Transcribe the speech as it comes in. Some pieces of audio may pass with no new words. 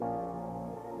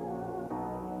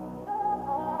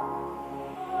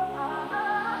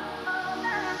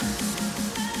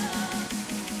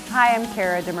Hi, I'm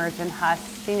Demirjian, Huss,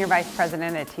 Senior Vice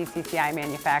President at TCCI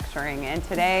Manufacturing, and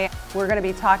today we're going to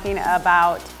be talking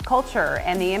about culture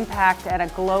and the impact at a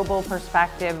global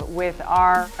perspective with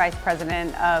our Vice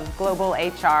President of Global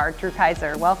HR, Drew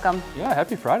Keiser. Welcome. Yeah,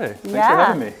 happy Friday. Thanks for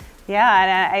having me. Yeah,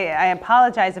 and I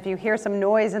apologize if you hear some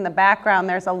noise in the background.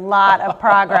 There's a lot of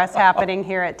progress happening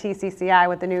here at TCCI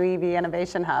with the new EV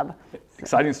Innovation Hub.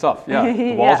 Exciting stuff, yeah.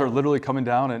 The walls are literally coming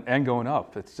down and going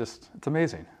up. It's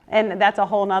amazing. And that's a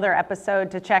whole nother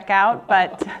episode to check out.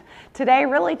 But today,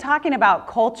 really talking about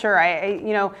culture.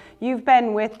 You've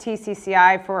been with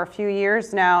TCCI for a few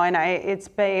years now, and it's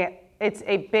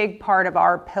a big part of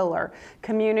our pillar.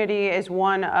 Community is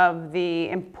one of the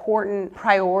important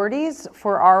priorities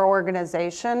for our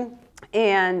organization,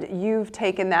 and you've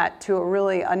taken that to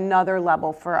another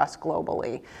level for us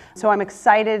globally. So I'm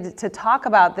excited to talk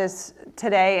about this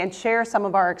today and share some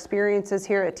of our experiences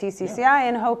here at TCCI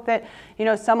and hope that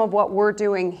some of what we're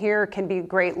doing here can be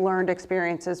great learned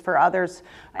experiences for others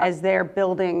as they're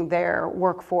building their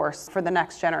workforce for the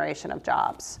next generation of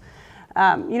jobs.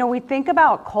 We think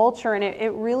about culture and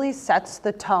it really sets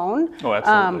the tone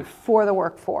for the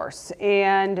workforce.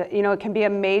 And, it can be a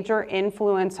major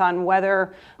influence on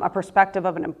whether a perspective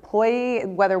of an employee,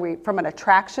 from an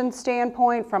attraction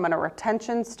standpoint, from a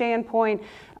retention standpoint,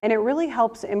 and it really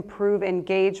helps improve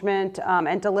engagement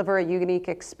and deliver a unique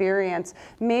experience.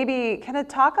 Maybe kind of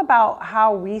talk about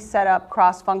how we set up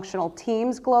cross-functional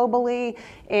teams globally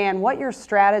and what your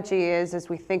strategy is as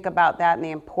we think about that and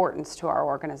the importance to our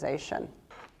organization.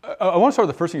 I want to start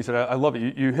with the first thing you said. I love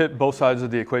it. You hit both sides of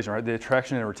the equation, right? The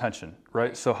attraction and retention,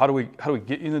 right? So how do we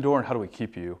get you in the door and how do we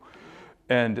keep you?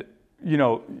 And you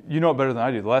know it better than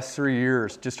I do. The last 3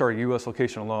 years, just our U.S.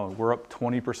 location alone, we're up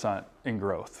 20% in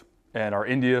growth. And our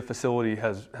India facility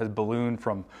has ballooned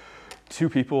from 2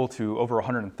 people to over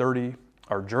 130.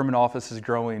 Our German office is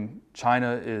growing.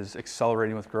 China is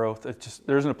accelerating with growth.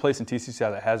 There isn't a place in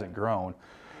TCCI that hasn't grown.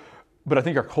 But I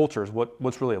think our culture is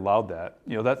what's really allowed that.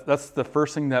 That's the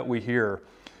first thing that we hear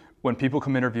when people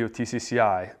come interview with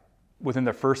TCCI. Within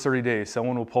their first 30 days,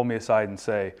 someone will pull me aside and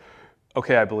say,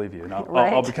 "Okay, I believe you." And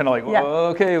I'll be kind of like,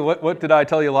 "Okay, what did I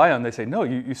tell you a lie on?" They say, "No,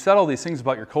 you said all these things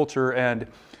about your culture, and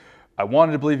I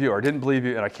wanted to believe you or I didn't believe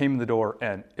you, and I came in the door,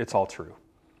 and it's all true."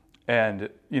 And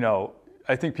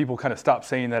I think people kind of stop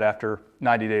saying that after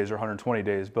 90 days or 120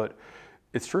 days, but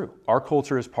it's true. Our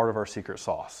culture is part of our secret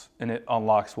sauce, and it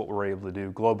unlocks what we're able to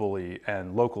do globally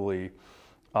and locally.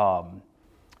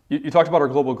 You talked about our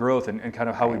global growth and kind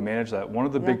of how we manage that. One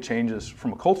of the big changes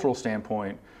from a cultural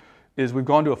standpoint is we've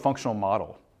gone to a functional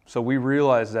model. So we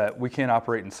realize that we can't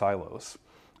operate in silos.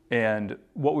 And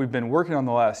what we've been working on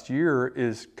the last year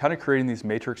is kind of creating these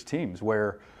matrix teams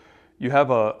where you have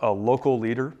a local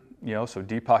leader, so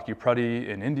Deepak Upreti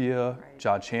in India,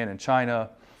 John Chan in China,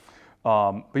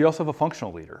 but you also have a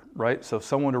functional leader, right? So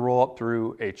someone to roll up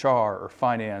through HR or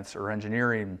finance or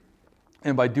engineering.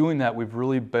 And by doing that, we've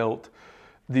really built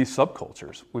these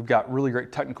subcultures. We've got really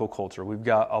great technical culture. We've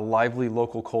got a lively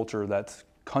local culture that's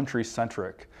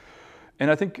country-centric. And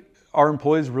I think our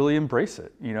employees really embrace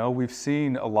it. We've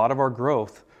seen a lot of our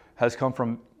growth has come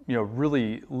from,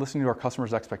 really listening to our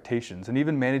customers' expectations and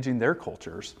even managing their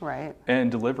cultures and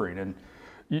delivering. And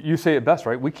you say it best,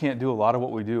 right? We can't do a lot of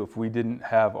what we do if we didn't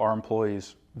have our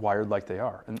employees wired like they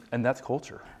are, and that's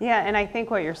culture. Yeah, and I think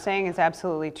what you're saying is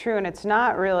absolutely true, and it's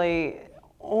not really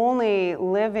only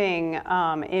living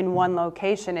in one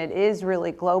location. It is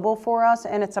really global for us,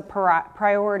 and it's a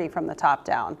priority from the top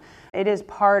down. It is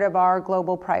part of our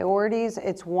global priorities.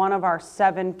 It's one of our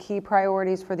 7 key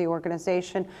priorities for the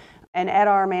organization. And at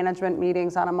our management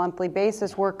meetings on a monthly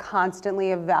basis, we're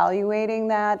constantly evaluating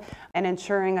that and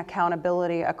ensuring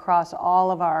accountability across all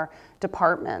of our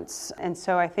departments. And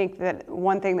so I think that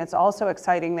one thing that's also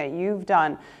exciting that you've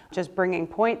done, just bringing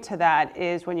point to that,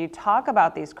 is when you talk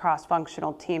about these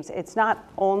cross-functional teams, it's not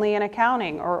only in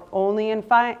accounting or only in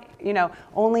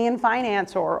only in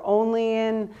finance or only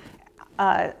in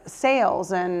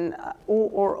sales and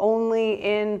or only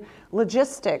in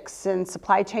logistics and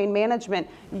supply chain management.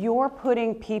 You're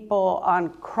putting people on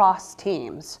cross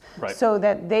teams so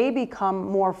that they become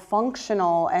more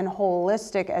functional and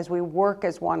holistic as we work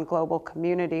as one global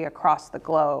community across the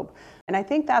globe. And I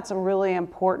think that's a really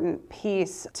important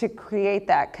piece to create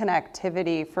that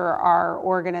connectivity for our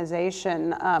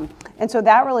organization. And so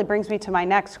that really brings me to my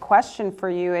next question for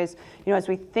you is, as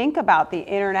we think about the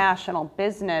international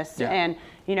business and,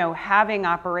 having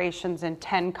operations in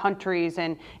 10 countries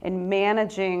and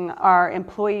managing our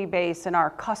employee base and our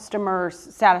customers'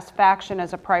 satisfaction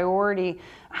as a priority.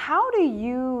 How do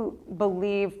you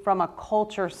believe, from a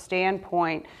culture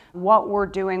standpoint, what we're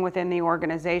doing within the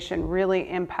organization really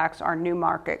impacts our new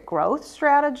market growth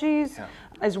strategies,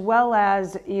 as well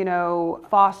as,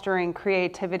 fostering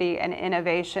creativity and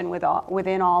innovation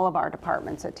within all of our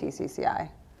departments at TCCI?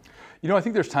 I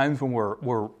think there's times when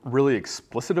we're really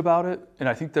explicit about it, and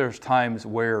I think there's times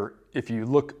where if you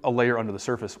look a layer under the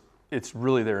surface, it's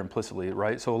really there implicitly,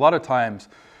 right? So a lot of times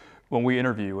when we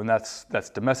interview, and that's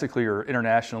domestically or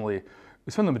internationally,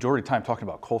 we spend the majority of time talking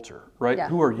about culture, right? Yeah,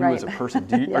 who are you as a person?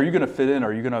 Are you going to fit in?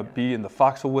 Are you going to be in the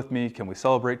foxhole with me? Can we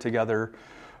celebrate together?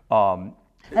 And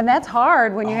that's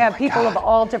hard when you have people of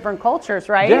all different cultures,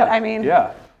 right?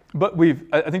 Yeah. But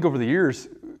I think over the years,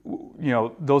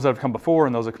 those that have come before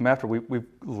and those that come after, we've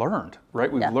learned, right?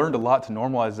 We've learned a lot to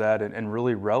normalize that and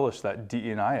really relish that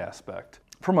DE&I aspect.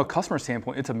 From a customer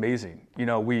standpoint, it's amazing.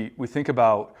 We think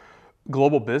about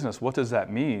global business. What does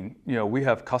that mean? We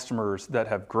have customers that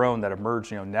have grown, that have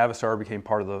merged. Navistar became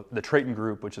part of the Traton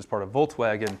Group, which is part of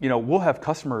Volkswagen. We'll have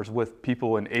customers with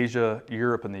people in Asia,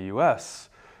 Europe, and the U.S.,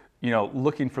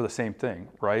 looking for the same thing,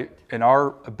 right? And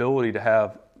our ability to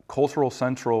have cultural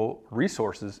central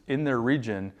resources in their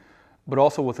region, but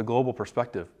also with a global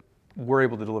perspective, we're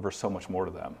able to deliver so much more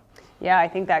to them. Yeah, I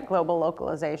think that global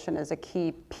localization is a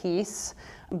key piece,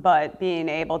 but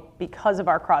because of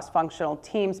our cross-functional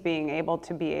teams, being able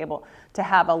to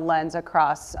have a lens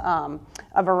across a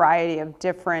variety of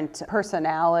different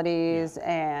personalities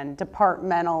and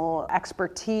departmental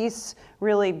expertise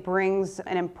really brings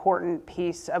an important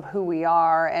piece of who we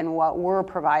are and what we're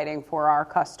providing for our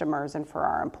customers and for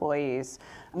our employees.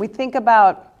 We think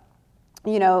about,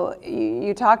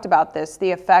 you talked about this, the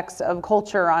effects of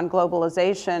culture on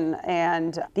globalization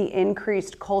and the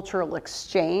increased cultural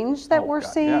exchange that we're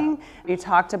seeing. Yeah. You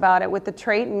talked about it with the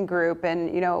Traton Group, and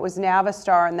it was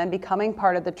Navistar, and then becoming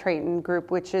part of the Traton Group,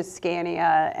 which is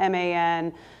Scania,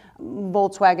 MAN,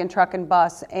 Volkswagen Truck and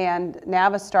Bus, and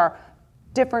Navistar.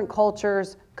 Different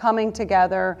cultures coming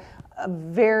together. A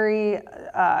very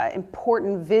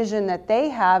important vision that they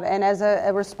have, and as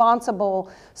a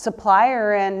responsible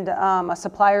supplier and a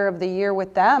supplier of the year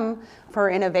with them for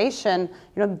innovation,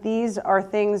 these are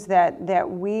things that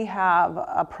we have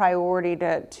a priority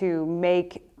to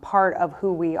make part of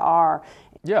who we are.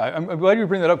 Yeah, I'm glad you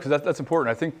bring that up because that's important.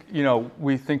 I think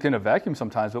we think in a vacuum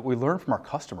sometimes, but we learn from our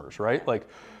customers, right? Like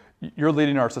you're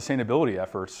leading our sustainability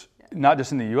efforts, not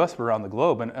just in the U.S. but around the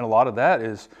globe, and a lot of that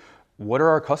is, what are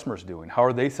our customers doing? How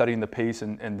are they setting the pace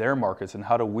in their markets, and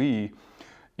how do we,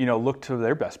 look to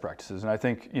their best practices? And I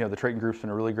think, the Traton Group's been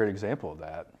a really great example of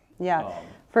that. Yeah,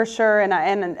 for sure,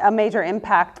 and a major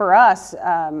impact for us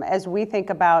as we think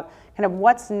about kind of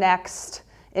what's next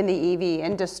in the EV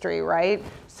industry, right?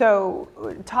 So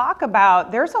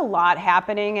there's a lot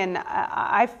happening, and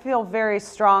I feel very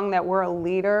strong that we're a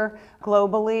leader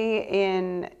globally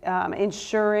in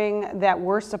ensuring that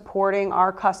we're supporting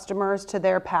our customers to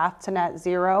their path to net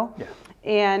zero. Yeah.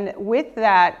 And with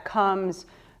that comes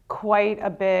quite a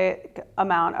big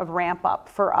amount of ramp up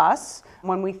for us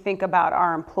when we think about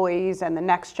our employees and the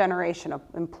next generation of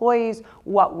employees,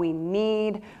 what we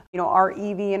need. Our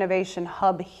EV Innovation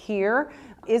Hub here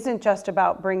isn't just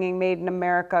about bringing Made in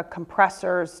America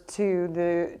compressors to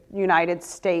the United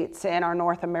States and our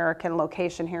North American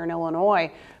location here in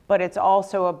Illinois, but it's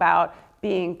also about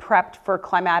being prepped for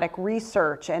climatic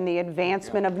research and the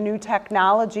advancement of new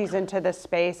technologies into this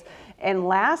space. And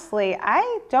lastly,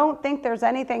 I don't think there's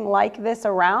anything like this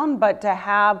around, but to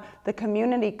have the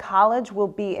community college will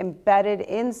be embedded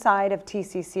inside of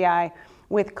TCCI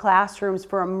with classrooms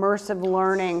for immersive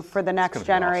learning for the next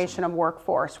generation of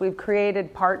workforce. We've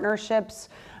created partnerships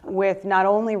with not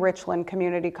only Richland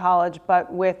Community College,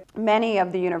 but with many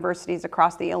of the universities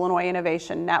across the Illinois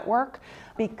Innovation Network,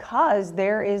 because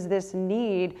there is this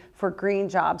need for green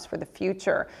jobs for the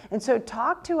future. And so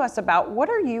talk to us about, what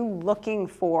are you looking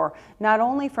for, not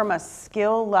only from a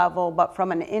skill level, but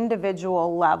from an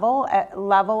individual level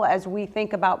as we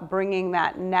think about bringing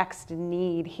that next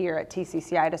need here at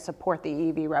TCCI to support the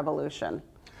EV revolution?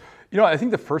 I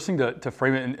think the first thing to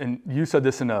frame it, and you said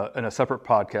this in a separate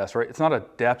podcast, right? It's not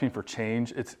adapting for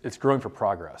change, it's growing for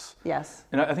progress. Yes.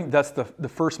 And I think that's the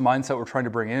first mindset we're trying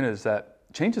to bring in, is that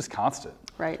change is constant.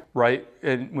 Right?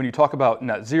 And when you talk about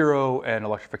net zero and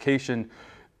electrification,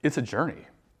 it's a journey.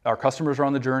 Our customers are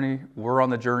on the journey, we're on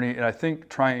the journey, and I think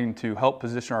trying to help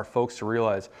position our folks to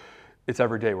realize it's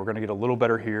every day. We're going to get a little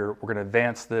better here, we're going to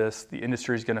advance this, the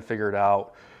industry is going to figure it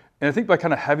out. And I think by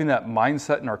kind of having that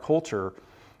mindset in our culture,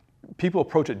 people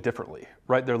approach it differently,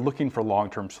 right? They're looking for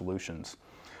long-term solutions.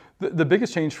 The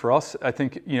biggest change for us, I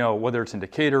think, whether it's in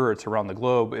Decatur or it's around the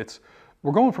globe,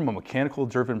 we're going from a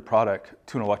mechanical-driven product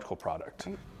to an electrical product.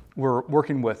 Right. We're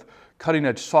working with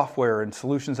cutting-edge software and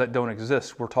solutions that don't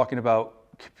exist. We're talking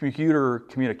about computer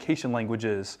communication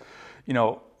languages.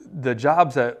 The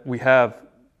jobs that we have,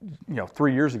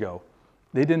 3 years ago,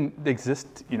 they didn't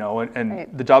exist, and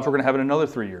right. The jobs we're going to have in another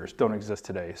 3 years don't exist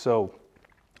today. So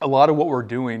a lot of what we're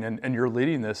doing, and you're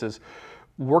leading this, is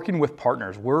working with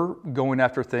partners. We're going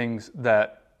after things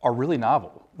that are really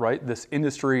novel, right? This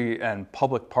industry and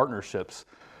public partnerships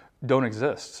don't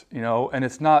exist, and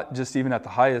it's not just even at the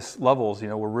highest levels.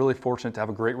 We're really fortunate to have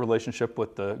a great relationship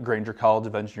with the Granger College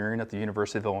of Engineering at the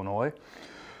University of Illinois,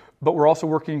 but we're also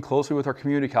working closely with our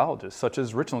community colleges, such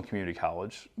as Richland Community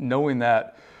College, knowing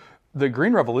that the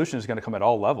green revolution is going to come at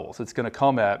all levels. It's going to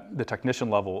come at the technician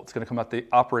level. It's going to come at the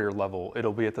operator level.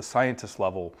 It'll be at the scientist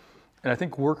level. And I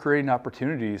think we're creating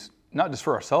opportunities, not just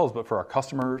for ourselves, but for our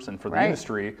customers and for the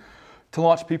industry, to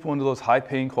launch people into those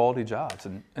high-paying quality jobs.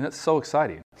 And it's so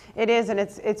exciting. It is, and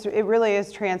it really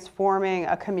is transforming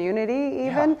a community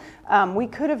even. Yeah. We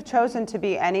could have chosen to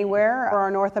be anywhere for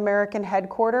our North American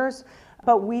headquarters,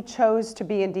 but we chose to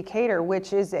be in Decatur,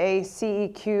 which is a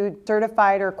CEQ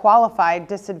certified or qualified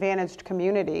disadvantaged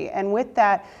community. And with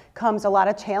that comes a lot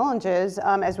of challenges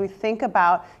as we think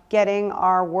about getting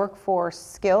our workforce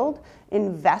skilled,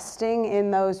 investing in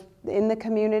the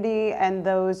community and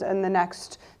those in the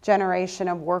next generation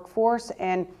of workforce,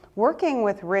 and working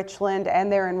with Richland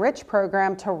and their Enrich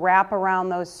program to wrap around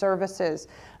those services.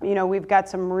 We've got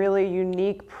some really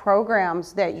unique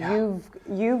programs that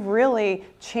you've really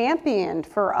championed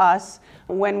for us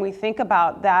when we think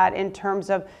about that in terms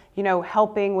of,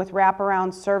 helping with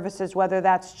wraparound services, whether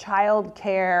that's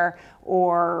childcare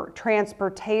or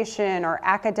transportation or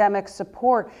academic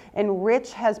support. And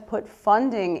Rich has put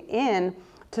funding in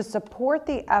to support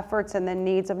the efforts and the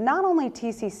needs of not only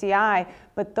TCCI,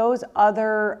 but those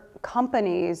other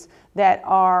companies that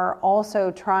are also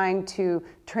trying to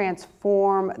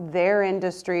transform their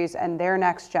industries and their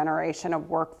next generation of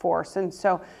workforce. And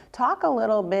so talk a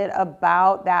little bit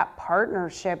about that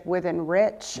partnership with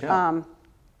Enrich.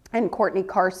 And Courtney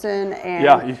Carson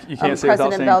and you can't say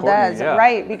President Valdez, Courtney,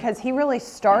 right? Because he really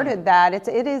started that.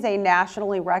 It is a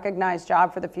nationally recognized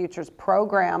Job for the Futures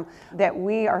program that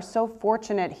we are so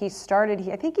fortunate he started.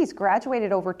 I think he's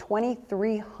graduated over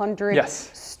 2,300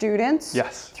 students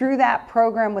through that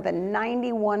program with a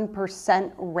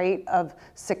 91% rate of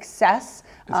success.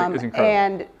 It's incredible.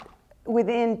 And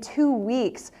within 2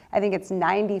 weeks, I think it's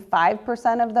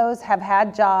 95% of those have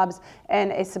had jobs,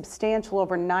 and a substantial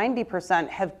over 90%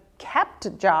 have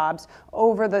kept jobs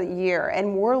over the year.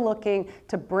 And we're looking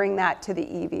to bring that to the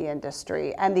EV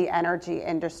industry and the energy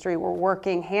industry. We're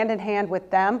working hand in hand with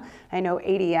them. I know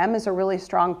ADM is a really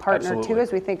strong partner too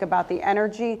as we think about the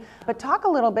energy. But talk a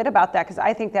little bit about that, because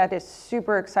I think that is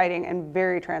super exciting and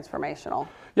very transformational.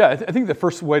 Yeah, I think the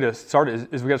first way to start is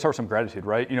we got to start with some gratitude,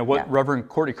 right? What Reverend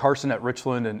Courtney Carson at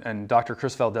Richland and Dr.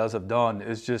 Chris Valdez have done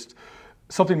is just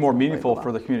something more meaningful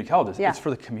for the community colleges. It's for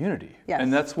the community. Yes.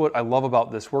 And that's what I love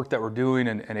about this work that we're doing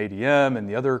and ADM and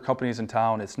the other companies in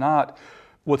town. It's not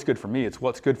what's good for me, it's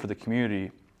what's good for the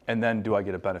community, and then do I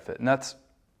get a benefit? And that's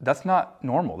not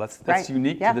normal. That's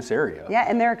unique to this area. Yeah,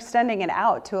 and they're extending it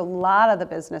out to a lot of the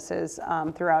businesses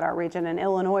throughout our region, and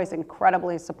Illinois is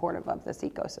incredibly supportive of this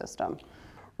ecosystem.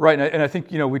 Right, and I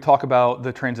think we talk about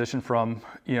the transition from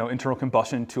internal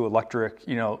combustion to electric.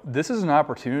 This is an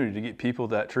opportunity to get people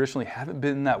that traditionally haven't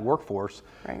been in that workforce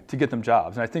to get them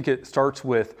jobs. And I think it starts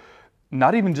with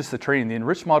not even just the training. The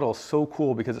Enrich model is so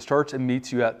cool because it starts and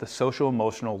meets you at the social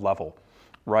emotional level,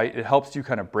 right? It helps you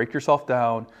kind of break yourself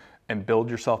down and build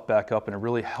yourself back up in a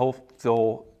really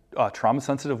healthful,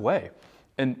 trauma-sensitive way.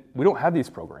 And we don't have these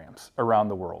programs around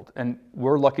the world, and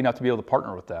we're lucky enough to be able to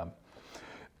partner with them.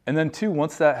 And then two,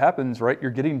 once that happens, right, you're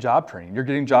getting job training. You're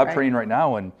getting job training right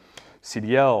now in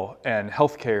CDL and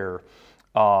healthcare,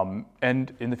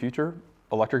 and in the future,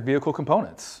 electric vehicle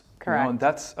components. Correct. And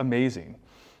that's amazing.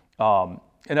 And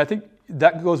I think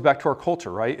that goes back to our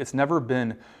culture, right? It's never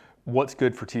been what's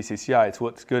good for TCCI. It's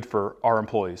what's good for our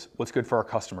employees, what's good for our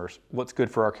customers, what's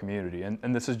good for our community.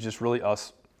 And this is just really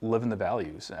us living the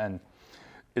values. And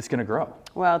it's going to grow.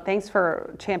 Well, thanks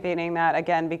for championing that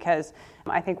again, because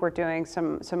I think we're doing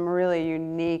some really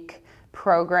unique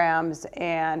programs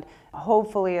and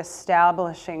hopefully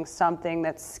establishing something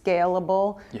that's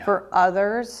scalable for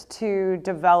others to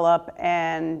develop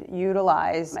and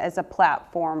utilize as a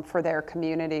platform for their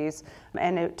communities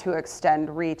and to extend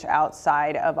reach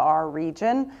outside of our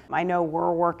region. I know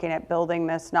we're working at building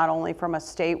this not only from a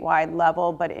statewide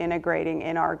level, but integrating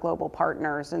in our global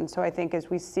partners. And so I think as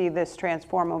we see this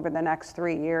transform over the next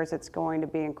 3 years, it's going to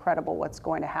be incredible what's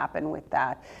going to happen with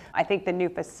that. I think the new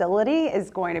facility is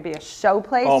going to be a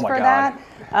showplace for that.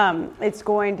 It's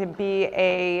going to be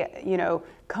a,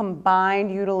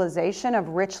 combined utilization of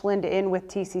Richland in with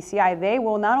TCCI. They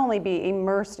will not only be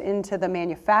immersed into the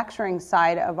manufacturing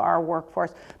side of our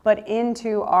workforce, but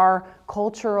into our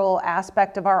cultural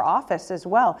aspect of our office as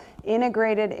well,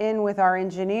 integrated in with our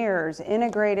engineers,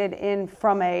 integrated in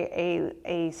from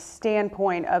a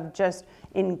standpoint of just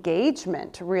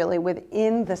engagement really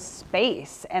within the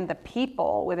space and the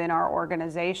people within our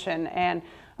organization. And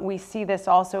we see this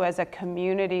also as a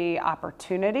community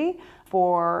opportunity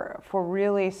for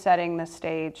really setting the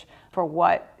stage for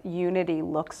what unity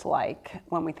looks like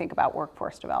when we think about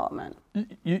workforce development.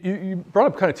 You brought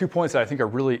up kind of 2 points that I think are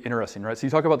really interesting, right? So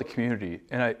you talk about the community,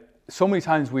 and so many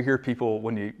times we hear people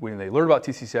when they learn about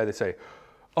TCCI, they say,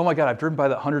 "Oh my God, I've driven by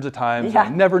that hundreds of times. I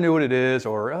never knew what it is,"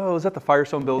 or "Oh, is that the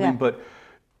Firestone building?" But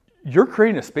you're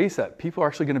creating a space that people are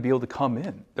actually going to be able to come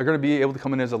in. They're going to be able to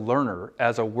come in as a learner,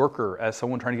 as a worker, as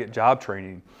someone trying to get job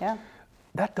training.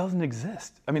 That doesn't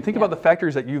exist. I mean, think about the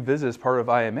factories that you visit as part of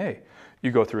IMA.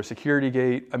 You go through a security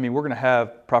gate. I mean, we're going to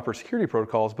have proper security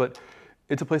protocols, but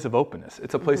it's a place of openness.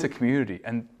 It's a place of community,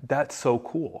 and that's so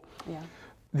cool.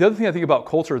 The other thing I think about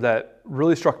culture that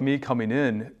really struck me coming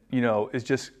in, is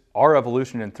just our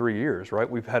evolution in 3 years, right?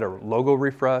 We've had a logo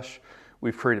refresh.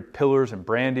 We've created pillars and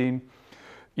branding.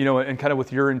 And kind of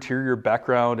with your interior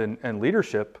background and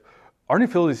leadership, our new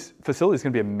facility is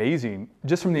going to be amazing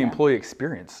just from the employee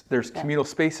experience. There's communal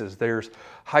spaces, there's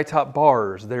high top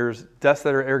bars, there's desks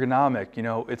that are ergonomic,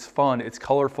 it's fun, it's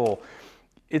colorful.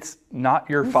 It's not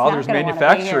your father's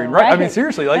manufacturing, right? I mean,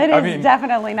 seriously,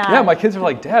 definitely not. Yeah, my kids are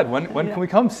like, "Dad, when can we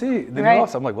come see the new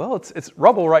office?" I'm like, "Well, it's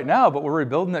rubble right now, but we're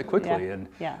rebuilding it quickly," and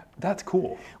that's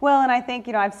cool. Well, and I think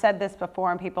I've said this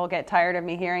before, and people get tired of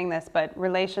me hearing this, but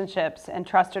relationships and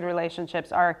trusted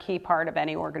relationships are a key part of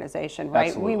any organization, right?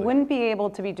 Absolutely. We wouldn't be able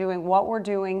to be doing what we're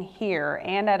doing here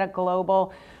and at a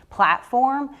global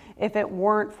platform if it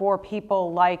weren't for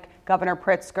people like Governor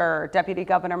Pritzker, Deputy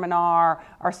Governor Menard,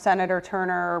 our Senator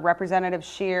Turner, Representative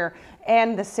Scheer,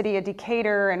 and the city of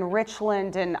Decatur and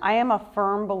Richland. And I am a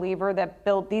firm believer that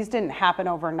these didn't happen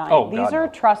overnight. These are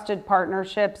trusted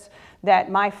partnerships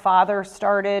that my father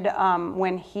started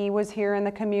when he was here in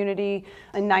the community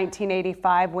in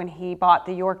 1985 when he bought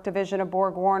the York Division of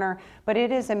Borg Warner. But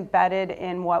it is embedded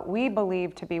in what we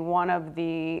believe to be one of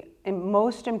the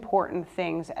most important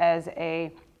things as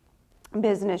a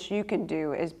business you can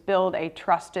do is build a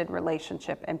trusted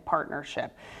relationship and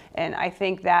partnership. And I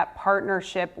think that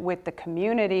partnership with the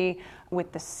community,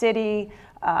 with the city,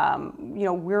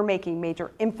 we're making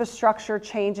major infrastructure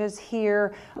changes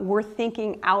here. We're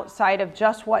thinking outside of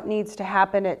just what needs to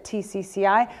happen at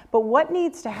TCCI, but what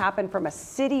needs to happen from a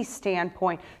city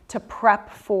standpoint to prep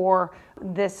for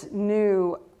this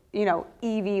new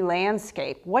EV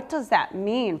landscape. What does that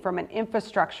mean from an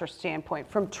infrastructure standpoint,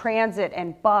 from transit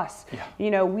and bus?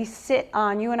 You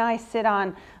and I sit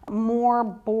on more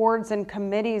boards and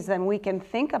committees than we can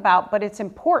think about, but it's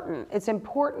important. It's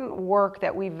important work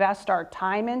that we vest our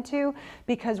time into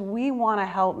because we want to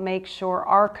help make sure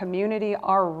our community,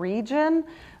 our region,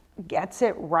 gets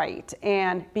it right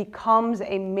and becomes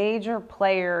a major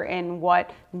player in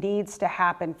what needs to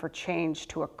happen for change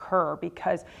to occur,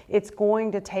 because it's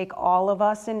going to take all of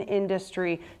us in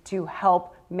industry to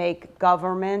help make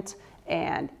government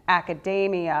and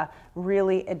academia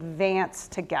really advance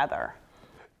together.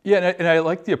 Yeah, and I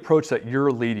like the approach that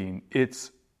you're leading.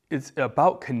 It's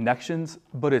about connections,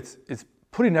 but it's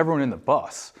putting everyone in the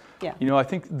bus. I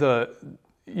think in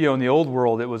the old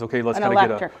world, it was okay. Let's kind of get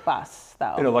an electric bus,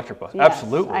 though. An electric bus, yes.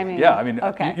 Absolutely.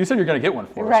 Okay. You said you're going to get one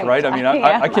for us, right?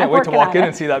 I can't wait to walk in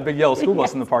and see that big yellow school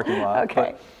bus in the parking lot.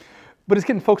 Okay. But it's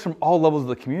getting folks from all levels of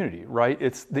the community, right?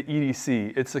 It's the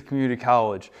EDC, it's the community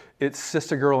college, it's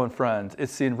Sister Girl and Friends,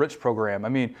 it's the Enrich program.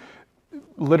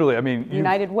 Literally,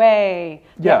 United Way,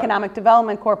 the Economic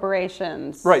Development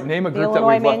Corporations. Right, name a group the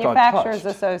Illinois that we've left Manufacturers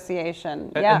untouched.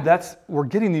 Association. And we're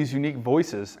getting these unique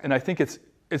voices, and I think it's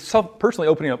personally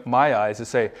opening up my eyes to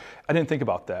say, I didn't think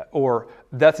about that, or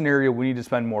that's an area we need to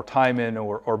spend more time in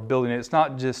or building it. It's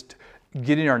not just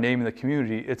getting our name in the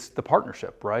community, it's the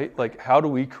partnership, right? Like, how do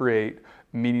we create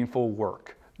meaningful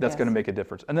work that's going to make a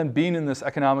difference? And then being in this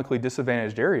economically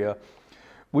disadvantaged area,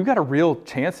 we've got a real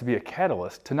chance to be a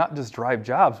catalyst to not just drive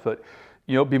jobs, but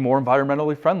be more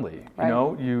environmentally friendly.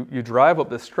 Right. You drive up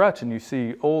this stretch and you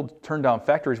see old turned down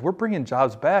factories. We're bringing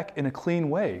jobs back in a clean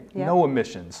way, no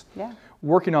emissions. Yeah.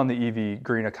 Working on the EV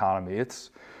green economy.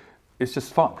 It's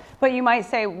just fun. But you might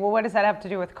say, well, what does that have to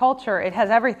do with culture? It has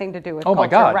everything to do with culture, my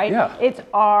God, right? Yeah. It's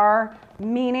our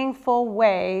meaningful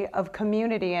way of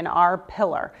community and our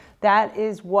pillar. That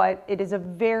is what, it is a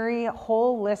very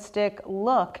holistic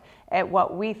look at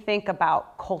what we think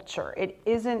about culture. It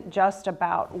isn't just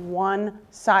about one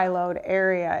siloed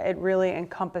area. It really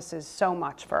encompasses so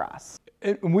much for us.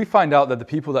 And we find out that the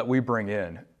people that we bring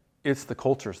in, it's the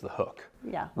culture's the hook.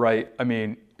 Yeah. Right? I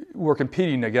mean, we're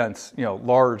competing against,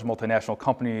 large multinational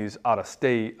companies out of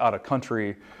state, out of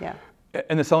country. Yeah.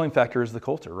 And the selling factor is the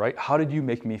culture, right? How did you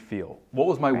make me feel? What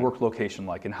was my work location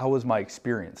like? And how was my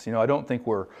experience? I don't think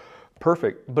we're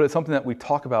perfect, but it's something that we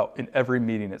talk about in every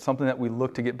meeting. It's something that we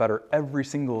look to get better every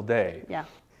single day. Yeah.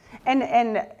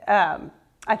 And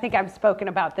I think I've spoken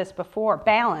about this before,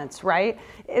 balance, right?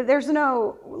 There's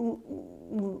no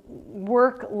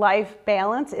work-life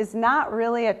balance is not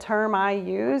really a term I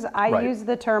use. I use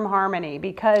the term harmony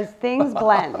because things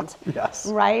blend, yes.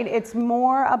 Right? It's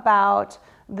more about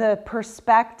the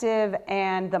perspective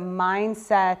and the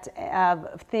mindset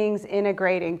of things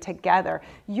integrating together.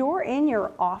 You're in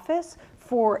your office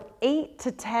for 8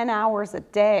 to 10 hours a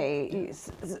day.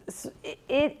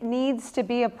 It needs to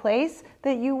be a place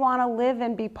that you want to live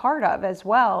and be part of as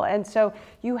well. And so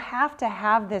you have to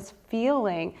have this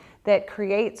feeling that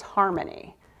creates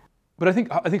harmony. But I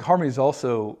think harmony is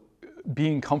also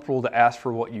being comfortable to ask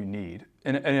for what you need.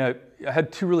 And I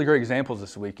had 2 really great examples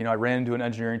this week. I ran into an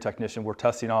engineering technician. We're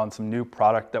testing on some new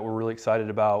product that we're really excited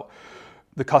about.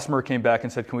 The customer came back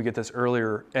and said, can we get this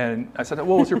earlier? And I said,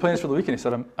 well, what's your plans for the weekend? He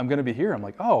said, I'm going to be here. I'm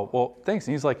like, oh, well, thanks.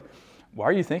 And he's like, why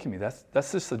are you thanking me? That's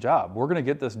just the job. We're going to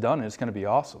get this done and it's going to be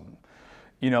awesome.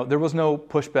 There was no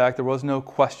pushback. There was no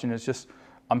question. It's just,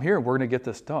 I'm here and we're going to get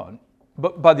this done.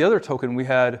 But by the other token, we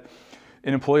had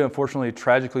an employee unfortunately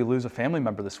tragically lose a family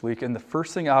member this week. And the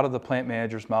first thing out of the plant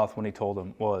manager's mouth when he told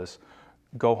him was,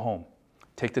 go home,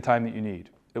 take the time that you need.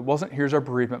 It wasn't, here's our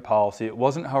bereavement policy. It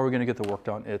wasn't how we're going to get the work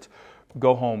done. It's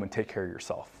go home and take care of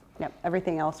yourself. Yep,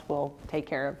 everything else we'll take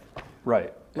care of.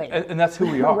 Right. Later. And that's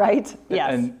who we are. Right,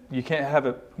 yes. And you can't have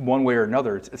it one way or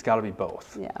another. It's got to be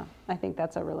both. Yeah, I think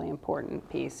that's a really important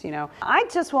piece. I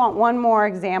just want one more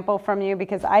example from you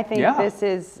because I think this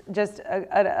is just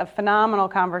a phenomenal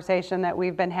conversation that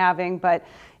we've been having. But,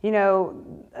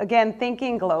 again,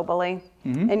 thinking globally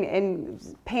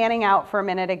and panning out for a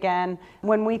minute again,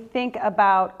 when we think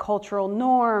about cultural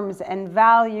norms and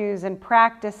values and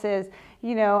practices,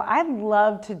 I'd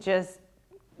love to just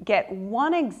get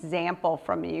one example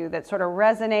from you that sort of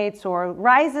resonates or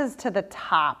rises to the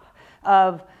top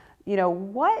of,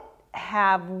 what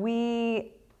have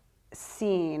we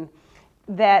seen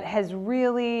that has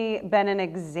really been an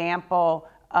example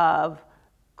of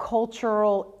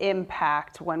cultural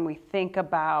impact when we think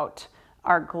about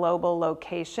our global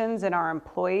locations and our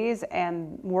employees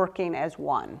and working as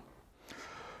one?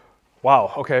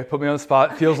 Wow. Okay. Put me on the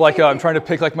spot. Feels like I'm trying to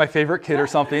pick like my favorite kid or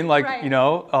something. Like, right.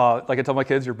 Like I tell my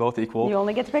kids, you're both equal. You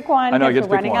only get to pick one. I know, I get to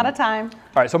we're pick running one. out of time.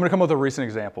 All right. So I'm going to come up with a recent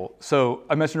example. So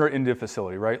I mentioned our India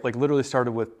facility, right? Like literally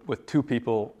started with 2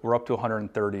 people. We're up to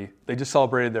 130. They just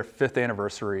celebrated their 5th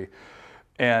anniversary.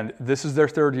 And this is their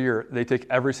 3rd year. They take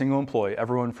every single employee,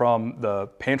 everyone from the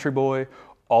pantry boy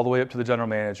all the way up to the general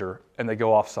manager, and they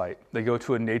go off site. They go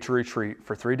to a nature retreat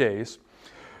for 3 days.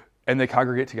 And they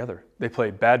congregate together. They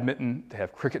play badminton, they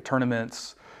have cricket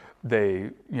tournaments, they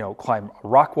climb a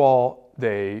rock wall,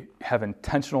 they have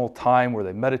intentional time where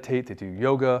they meditate, they do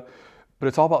yoga, but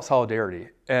it's all about solidarity.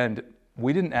 And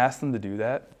we didn't ask them to do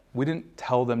that. We didn't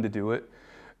tell them to do it.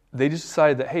 They just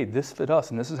decided that, hey, this fit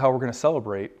us and this is how we're going to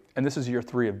celebrate. And this is year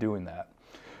 3 of doing that.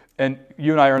 And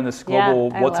you and I are in this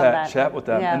global WhatsApp chat with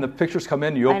them. Yeah. And the pictures come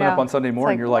in, you open up on Sunday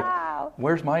morning, you're like, wow,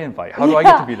 where's my invite? How do I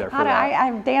get to be there for that?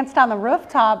 I've danced on the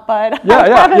rooftop, but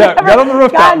got on the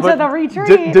rooftop. Gotten to the retreat.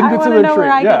 Didn't I get want to to the know where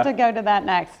retreat. I get to go to that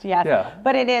next. Yes. Yeah.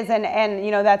 But it is, and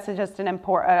that's just an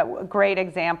important, great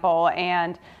example.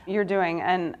 And you're doing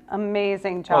an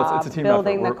amazing job it's a team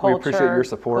building effort. the culture. We appreciate your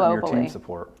support globally. and your team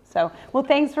support. So, well,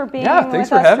 thanks for being thanks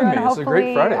for with us. having me. And It's a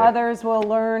great Friday. Others will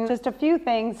learn just a few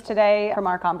things today from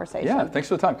our conversation. Yeah, thanks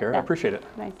for the time, Kara. I appreciate it.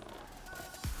 Nice.